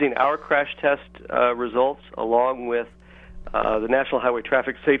 using our crash test results along with the National Highway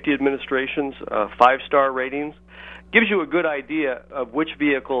Traffic Safety Administration's 5-star ratings. Gives you a good idea of which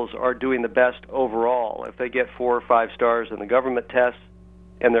vehicles are doing the best overall. If they get 4 or 5 stars in the government tests,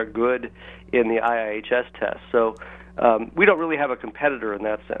 and they're good in the IIHS tests. So we don't really have a competitor in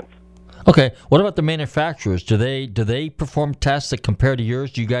that sense. Okay. What about the manufacturers? Do they perform tests that compare to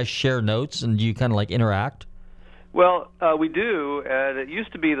yours? Do you guys share notes and do you kind of like interact? Well, we do, and it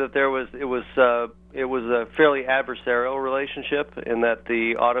used to be that it was a fairly adversarial relationship in that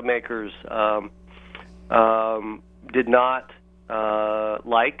the automakers did not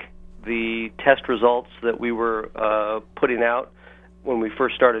like the test results that we were putting out when we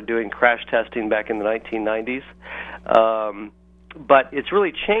first started doing crash testing back in the 1990s. But it's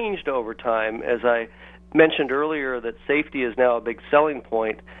really changed over time. As I mentioned earlier, that safety is now a big selling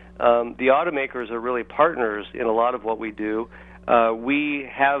point. The automakers are really partners in a lot of what we do. We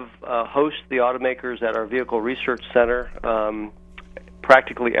have host the automakers at our Vehicle Research Center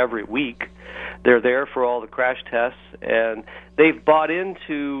practically every week. They're there for all the crash tests, and they've bought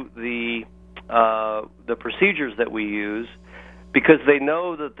into the procedures that we use because they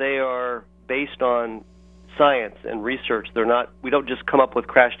know that they are based on science and research. We don't just come up with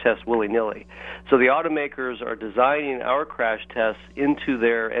crash tests willy-nilly. So the automakers are designing our crash tests into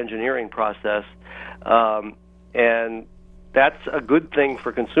their engineering process, and that's a good thing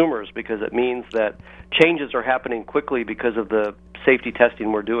for consumers because it means that changes are happening quickly because of the safety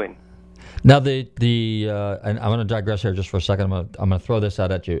testing we're doing. Now, and I'm going to digress here just for a second. I'm going to throw this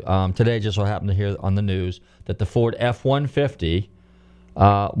out at you. Today, just so happened to hear on the news that the Ford F-150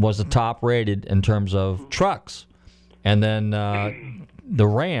 was the top rated in terms of trucks, and then the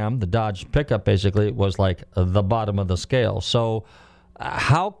Ram, the Dodge pickup, basically was like the bottom of the scale. So,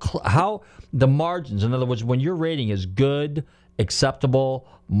 how the margins? In other words, when your rating is good, acceptable,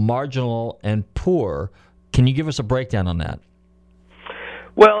 marginal, and poor, can you give us a breakdown on that?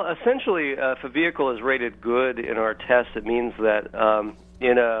 Well, essentially, if a vehicle is rated good in our test, it means that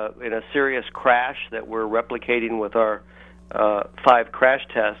in a serious crash that we're replicating with our 5 crash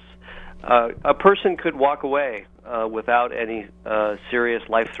tests, a person could walk away without any serious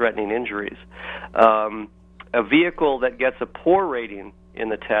life-threatening injuries. A vehicle that gets a poor rating in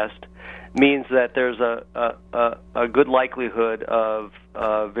the test means that there's a good likelihood of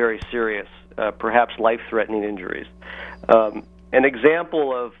very serious, perhaps life-threatening injuries. An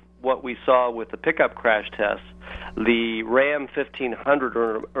example of what we saw with the pickup crash tests, the Ram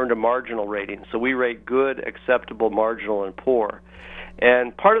 1500 earned a marginal rating. So we rate good, acceptable, marginal, and poor.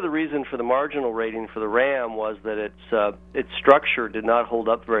 And part of the reason for the marginal rating for the Ram was that its structure did not hold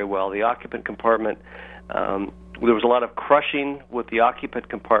up very well. The occupant compartment, there was a lot of crushing with the occupant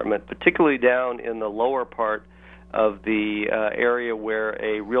compartment, particularly down in the lower part of the area where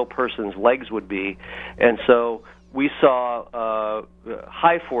a real person's legs would be. And so we saw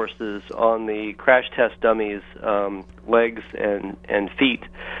high forces on the crash test dummies' legs and feet,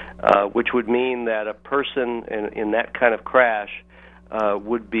 which would mean that a person in that kind of crash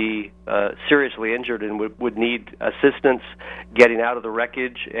would be seriously injured and would need assistance getting out of the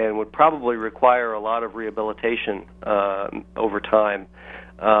wreckage and would probably require a lot of rehabilitation over time.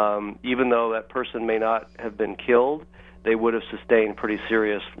 Even though that person may not have been killed, they would have sustained pretty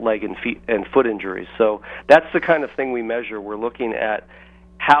serious leg and feet and foot injuries. So that's the kind of thing we measure. We're looking at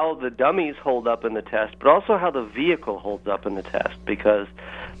how the dummies hold up in the test, but also how the vehicle holds up in the test. Because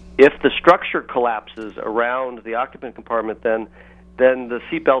if the structure collapses around the occupant compartment, then the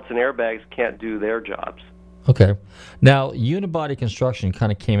seatbelts and airbags can't do their jobs. Okay. Now, unibody construction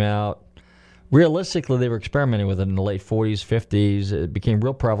kind of came out. Realistically, they were experimenting with it in the late 40s, 50s. It became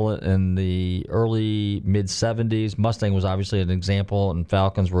real prevalent in the early, mid-70s. Mustang was obviously an example, and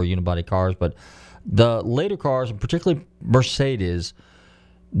Falcons were unibody cars. But the later cars, and particularly Mercedes,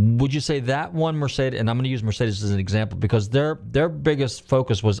 would you say that one Mercedes, and I'm going to use Mercedes as an example because their biggest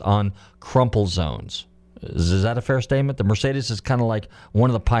focus was on crumple zones. Is that a fair statement? The Mercedes is kind of like one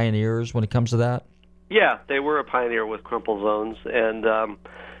of the pioneers when it comes to that? Yeah, they were a pioneer with crumple zones, and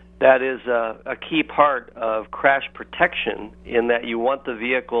that is a key part of crash protection in that you want the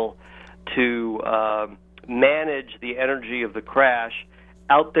vehicle to manage the energy of the crash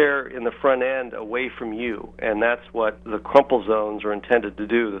out there in the front end away from you, and that's what the crumple zones are intended to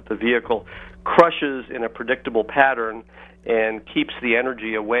do, that the vehicle crushes in a predictable pattern and keeps the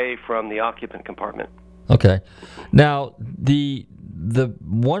energy away from the occupant compartment. Okay. Now, the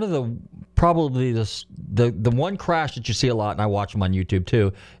one of the probably the one crash that you see a lot, and I watch them on YouTube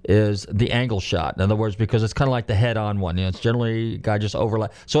too, is the angle shot. In other words, because it's kind of like the head-on one. You know, it's generally a guy just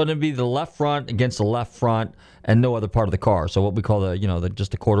overlap. So it'd be the left front against the left front and no other part of the car. So what we call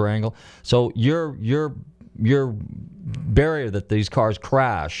just the quarter angle. So your barrier that these cars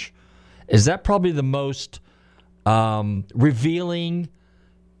crash, is that probably the most revealing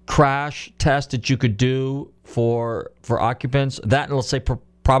crash test that you could do for occupants? That, and let's say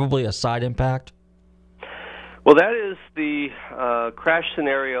probably a side impact? Well, that is the crash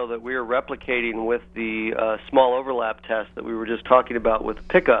scenario that we are replicating with the small overlap test that we were just talking about with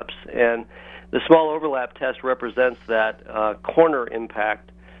pickups. And the small overlap test represents that corner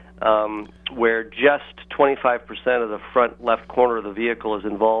impact where just 25% of the front left corner of the vehicle is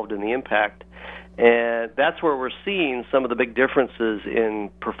involved in the impact. And that's where we're seeing some of the big differences in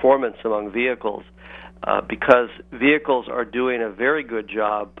performance among vehicles because vehicles are doing a very good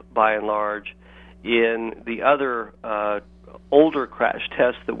job, by and large, in the other older crash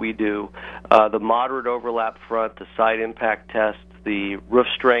tests that we do, the moderate overlap front, the side impact test, the roof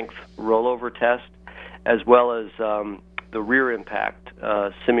strength rollover test, as well as the rear impact,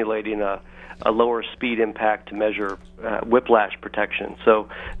 simulating a lower speed impact to measure whiplash protection. So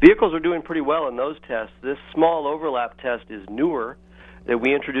vehicles are doing pretty well in those tests. This small overlap test is newer, that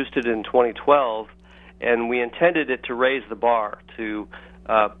we introduced it in 2012, and we intended it to raise the bar, to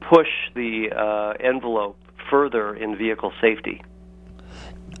push the envelope further in vehicle safety.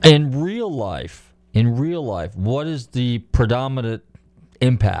 In real life, what is the predominant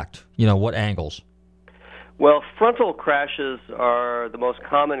impact? What angles? Well, frontal crashes are the most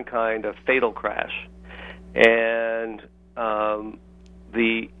common kind of fatal crash. And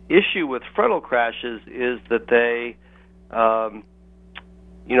the issue with frontal crashes is that they don't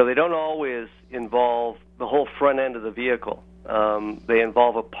always involve the whole front end of the vehicle. They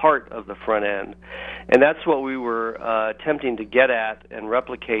involve a part of the front end. And that's what we were attempting to get at and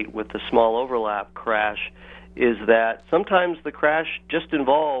replicate with the small overlap crash, is that sometimes the crash just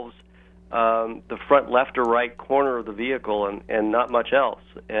involves the front left or right corner of the vehicle and not much else.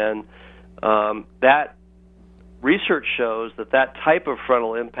 And that research shows that type of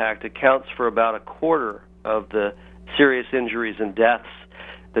frontal impact accounts for about a quarter of the serious injuries and deaths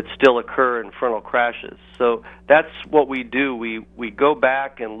that still occur in frontal crashes. So that's what we do. We go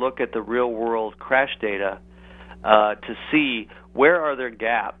back and look at the real-world crash data to see where are there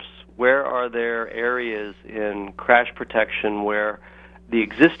gaps, where are there areas in crash protection where the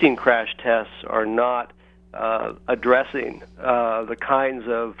existing crash tests are not addressing the kinds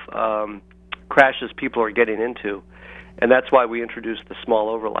of crashes people are getting into. And that's why we introduced the small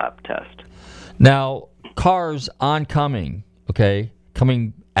overlap test. Now, cars oncoming,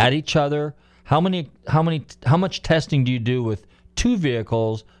 coming at each other. How much testing do you do with two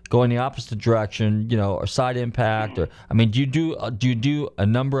vehicles going the opposite direction? Or side impact, or do you do a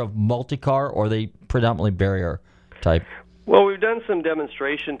number of multi-car, or are they predominantly barrier type? Well, we've done some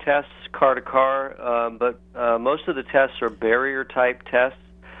demonstration tests car to car, but most of the tests are barrier type tests,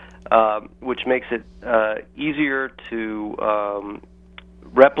 which makes it easier to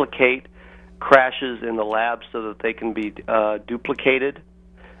replicate crashes in the lab so that they can be duplicated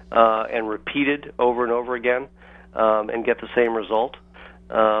and repeated over and over again and get the same result.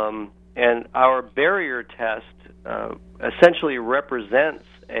 And our barrier test essentially represents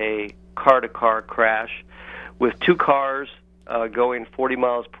a car-to-car crash with two cars going 40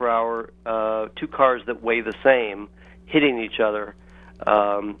 miles per hour, two cars that weigh the same, hitting each other,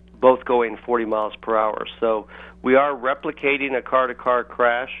 both going 40 miles per hour. So we are replicating a car-to-car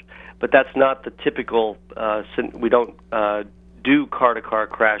crash, but that's not the typical, we don't do car-to-car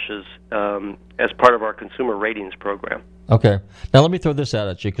crashes as part of our consumer ratings program. Okay. Now let me throw this out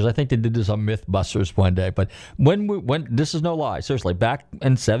at you, because I think they did this on Mythbusters one day. But when this is no lie, seriously, back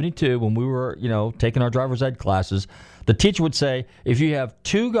in '72 when we were taking our driver's ed classes, the teacher would say if you have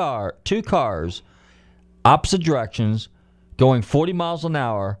two cars, opposite directions, going 40 miles an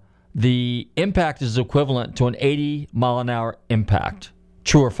hour, the impact is equivalent to an 80-mile-an-hour impact.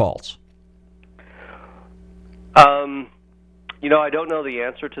 True or false? I don't know the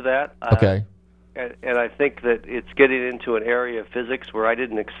answer to that. Okay. And I think that it's getting into an area of physics where I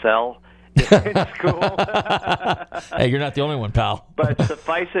didn't excel in school. Hey, you're not the only one, pal. But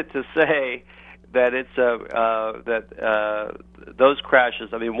suffice it to say that it's those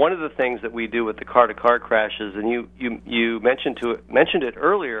crashes. One of the things that we do with the car-to-car crashes, and you mentioned it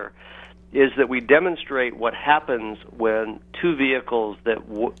earlier, is that we demonstrate what happens when two vehicles that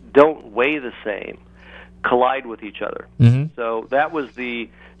don't weigh the same collide with each other. Mm-hmm. So that was the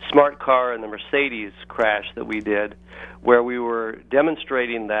smart car and the Mercedes crash that we did, where we were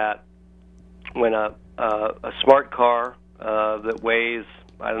demonstrating that when a smart car that weighs,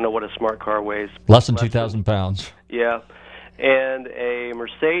 I don't know what a smart car weighs. Less than 2,000 pounds. Yeah. And a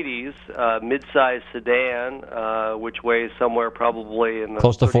Mercedes mid-size sedan, which weighs somewhere probably in the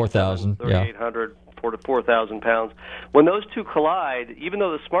close to 4,000, 3,800, to 4,000 pounds. When those two collide, even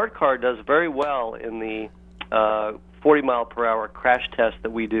though the smart car does very well in the 40-mile-per-hour crash test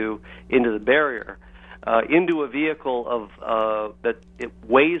that we do into the barrier, into a vehicle of that it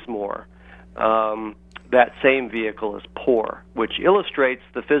weighs more, that same vehicle is poor, which illustrates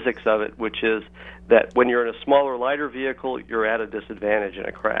the physics of it, which is that when you're in a smaller, lighter vehicle, you're at a disadvantage in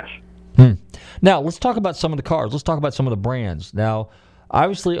a crash. Now, let's talk about some of the cars. Let's talk about some of the brands. Now,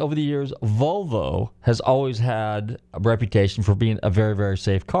 obviously, over the years, Volvo has always had a reputation for being a very, very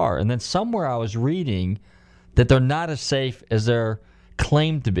safe car. And then somewhere I was reading that they're not as safe as they're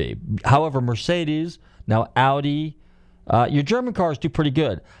claimed to be. However, Mercedes, now Audi, your German cars do pretty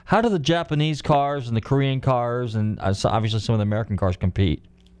good. How do the Japanese cars and the Korean cars and obviously some of the American cars compete?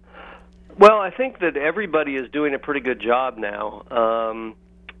 Well, I think that everybody is doing a pretty good job now.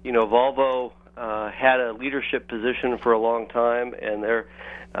 Volvo had a leadership position for a long time, and they're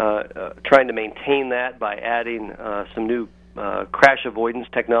trying to maintain that by adding some new crash avoidance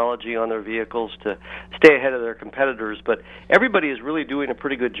technology on their vehicles to stay ahead of their competitors. But everybody is really doing a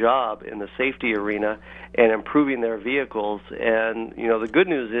pretty good job in the safety arena and improving their vehicles. And the good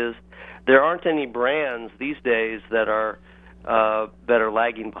news is there aren't any brands these days that are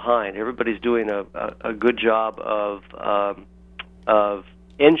lagging behind. Everybody's doing a good job of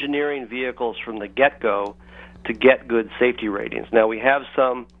engineering vehicles from the get-go to get good safety ratings. Now, we have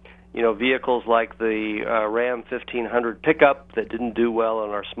some vehicles like the Ram 1500 pickup that didn't do well on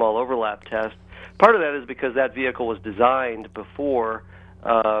our small overlap test. Part of that is because that vehicle was designed before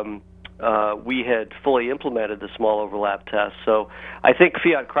we had fully implemented the small overlap test. So I think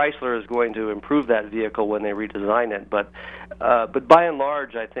Fiat Chrysler is going to improve that vehicle when they redesign it. But by and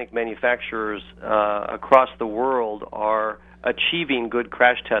large, I think manufacturers across the world are achieving good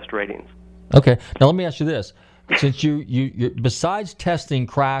crash test ratings. Okay. Now let me ask you this: since you besides testing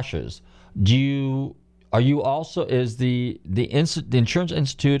crashes, are you also is the Insurance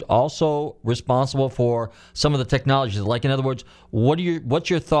Institute also responsible for some of the technologies? Like, in other words, what's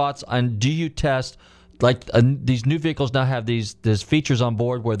your thoughts on, do you test, like, these new vehicles now have these features on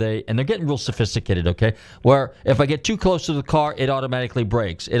board where they're getting real sophisticated, okay? Where if I get too close to the car, it automatically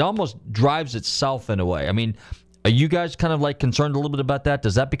brakes. It almost drives itself in a way. I mean, are you guys kind of like concerned a little bit about that?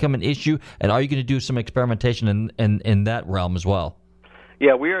 Does that become an issue? And are you going to do some experimentation in that realm as well?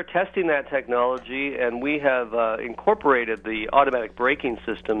 Yeah, we are testing that technology, and we have incorporated the automatic braking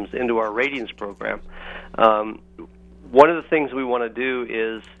systems into our ratings program. One of the things we want to do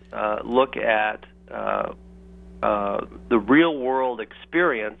is look at the real-world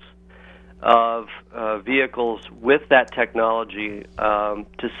experience of vehicles with that technology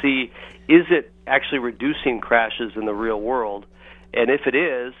to see, is it actually reducing crashes in the real world? And if it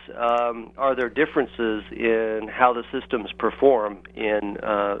is, are there differences in how the systems perform in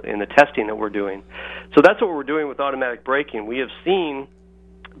the testing that we're doing? So that's what we're doing with automatic braking. We have seen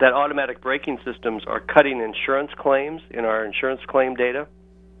that automatic braking systems are cutting insurance claims in our insurance claim data,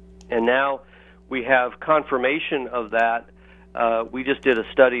 and now we have confirmation of that. We just did a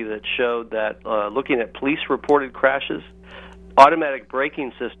study that showed that looking at police-reported crashes, automatic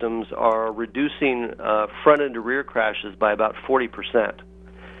braking systems are reducing front-end to rear crashes by about 40%.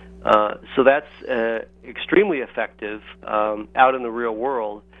 So that's extremely effective out in the real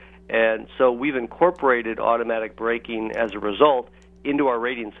world. And so we've incorporated automatic braking as a result into our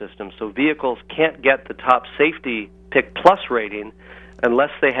rating system. So vehicles can't get the top safety Pick Plus rating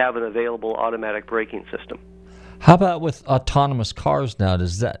unless they have an available automatic braking system. How about with autonomous cars now?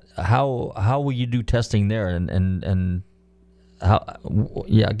 How will you do testing there, and how?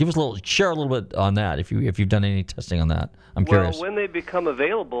 Yeah, share a little bit on that if you've done any testing on that. I'm curious. Well, when they become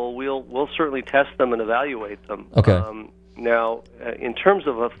available, we'll certainly test them and evaluate them. Okay. Now, in terms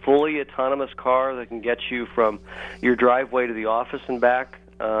of a fully autonomous car that can get you from your driveway to the office and back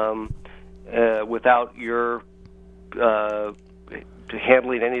without your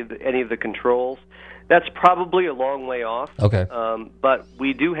handling any of the controls, that's probably a long way off. Okay. But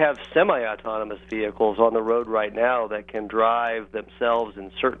we do have semi-autonomous vehicles on the road right now that can drive themselves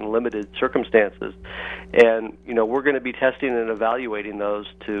in certain limited circumstances. And, we're going to be testing and evaluating those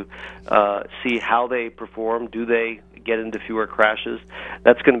to see how they perform. Do they get into fewer crashes?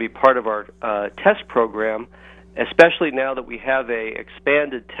 That's going to be part of our test program, especially now that we have a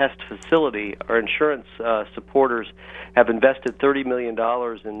expanded test facility. Our insurance supporters have invested $30 million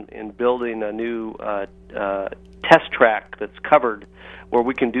in building a new test track that's covered where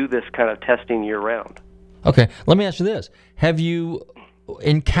we can do this kind of testing year-round. Okay, let me ask you this. Have you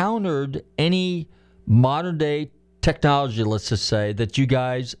encountered any modern-day technology, let's just say, that you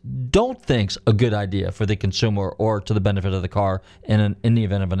guys don't think's a good idea for the consumer or to the benefit of the car in the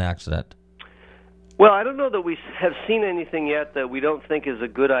event of an accident? Well, I don't know that we have seen anything yet that we don't think is a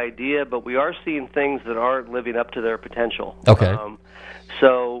good idea, but we are seeing things that aren't living up to their potential. Okay.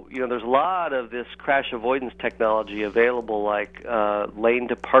 So, there's a lot of this crash avoidance technology available, like lane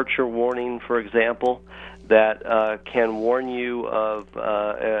departure warning, for example, that can warn you of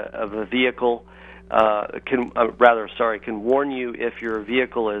a vehicle. Can warn you if your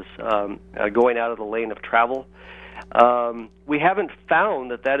vehicle is going out of the lane of travel. We haven't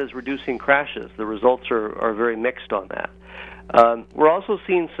found that is reducing crashes. The results are very mixed on that. We're also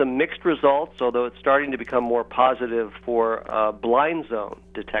seeing some mixed results, although it's starting to become more positive for blind zone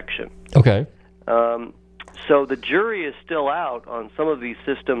detection. Okay. So the jury is still out on some of these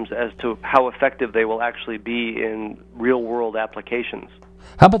systems as to how effective they will actually be in real-world applications.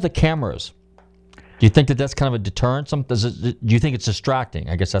 How about the cameras? Do you think that's kind of a deterrent? Do you think it's distracting?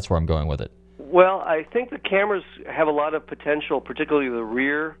 I guess that's where I'm going with it. Well, I think the cameras have a lot of potential, particularly the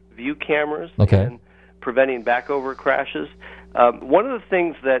rear view cameras, in preventing backover crashes. One of the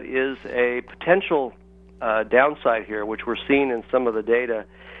things that is a potential downside here, which we're seeing in some of the data,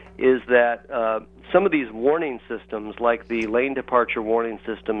 is that some of these warning systems, like the lane departure warning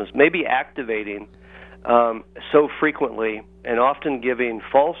system, is maybe activating so frequently and often giving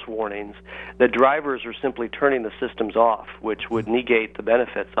false warnings that drivers are simply turning the systems off, which would negate the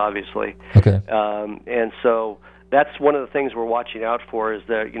benefits, obviously. Okay. And so that's one of the things we're watching out for, is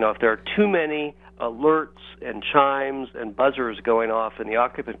that, if there are too many alerts and chimes and buzzers going off in the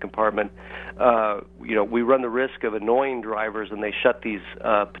occupant compartment, we run the risk of annoying drivers, and they shut these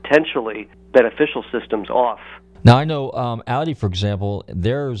potentially beneficial systems off. Now, I know Audi, for example, they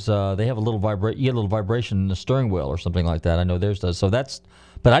have a little you get a little vibration in the steering wheel or something like that. I know theirs does. So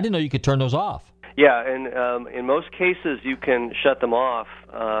but I didn't know you could turn those off. Yeah, and in most cases you can shut them off.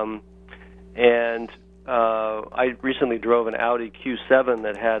 I recently drove an Audi Q7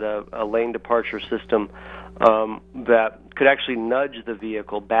 that had a lane departure system that could actually nudge the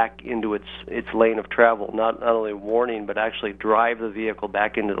vehicle back into its lane of travel, not only warning, but actually drive the vehicle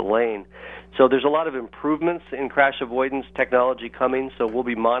back into the lane. So there's a lot of improvements in crash avoidance technology coming, so we'll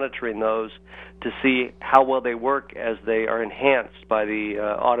be monitoring those to see how well they work as they are enhanced by the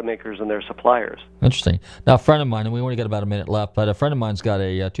automakers and their suppliers. Interesting. Now, a friend of mine, and we only got about a minute left, but a friend of mine's got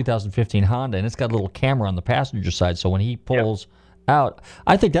a 2015 Honda, and it's got a little camera on the passenger side, so when he pulls out,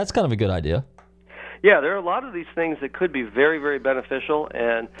 I think that's kind of a good idea. Yeah, there are a lot of these things that could be very, very beneficial,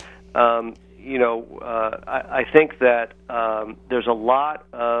 and I think that there's a lot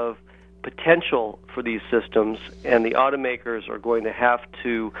of potential for these systems, and the automakers are going to have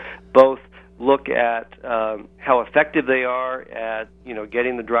to both look at how effective they are at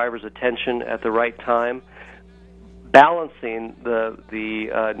getting the driver's attention at the right time, balancing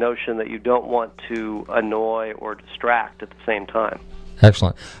the notion that you don't want to annoy or distract at the same time.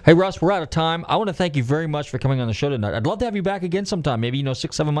 Excellent. Hey, Russ, we're out of time. I want to thank you very much for coming on the show tonight. I'd love to have you back again sometime. Maybe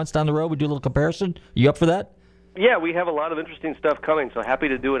 6-7 months down the road, we do a little comparison. You up for that? Yeah, we have a lot of interesting stuff coming, so happy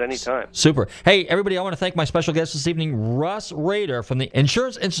to do it anytime. Super. Hey, everybody, I want to thank my special guest this evening, Russ Rader from the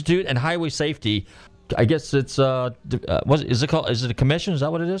Insurance Institute and Highway Safety. I guess it's is it a commission? Is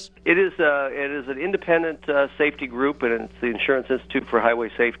that what it is? It is an independent safety group, and it's the Insurance Institute for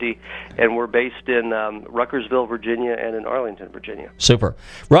Highway Safety, and we're based in Ruckersville, Virginia, and in Arlington, Virginia. Super.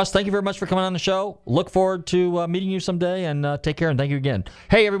 Russ, thank you very much for coming on the show. Look forward to meeting you someday, and take care, and thank you again.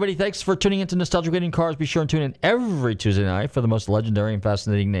 Hey, everybody, thanks for tuning into Nostalgic Radio Cars. Be sure and tune in every Tuesday night for the most legendary and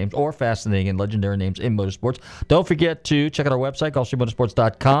fascinating names, or fascinating and legendary names in motorsports. Don't forget to check out our website,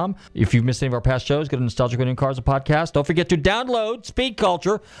 GulfstreamMotorsports.com. If you've missed any of our past shows, go to Nostalgic Radio Cars, a podcast. Don't forget to download Speed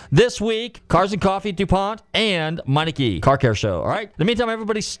Culture this week, Cars and Coffee, DuPont, and Meineke Car Care Show. All right? In the meantime,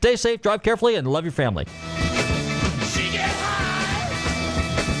 everybody stay safe, drive carefully, and love your family.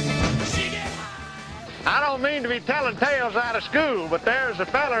 I don't mean to be telling tales out of school, but there's a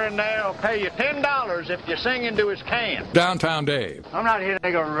feller in there who'll pay you $10 if you sing into his can. Downtown Dave. I'm not here to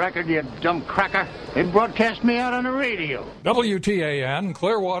make a record, you dumb cracker. It broadcast me out on the radio. WTAN,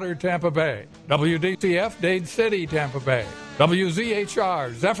 Clearwater, Tampa Bay. WDCF, Dade City, Tampa Bay.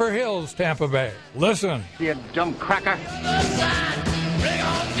 WZHR, Zephyr Hills, Tampa Bay. Listen. You dumb cracker. Bring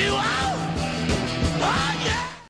on new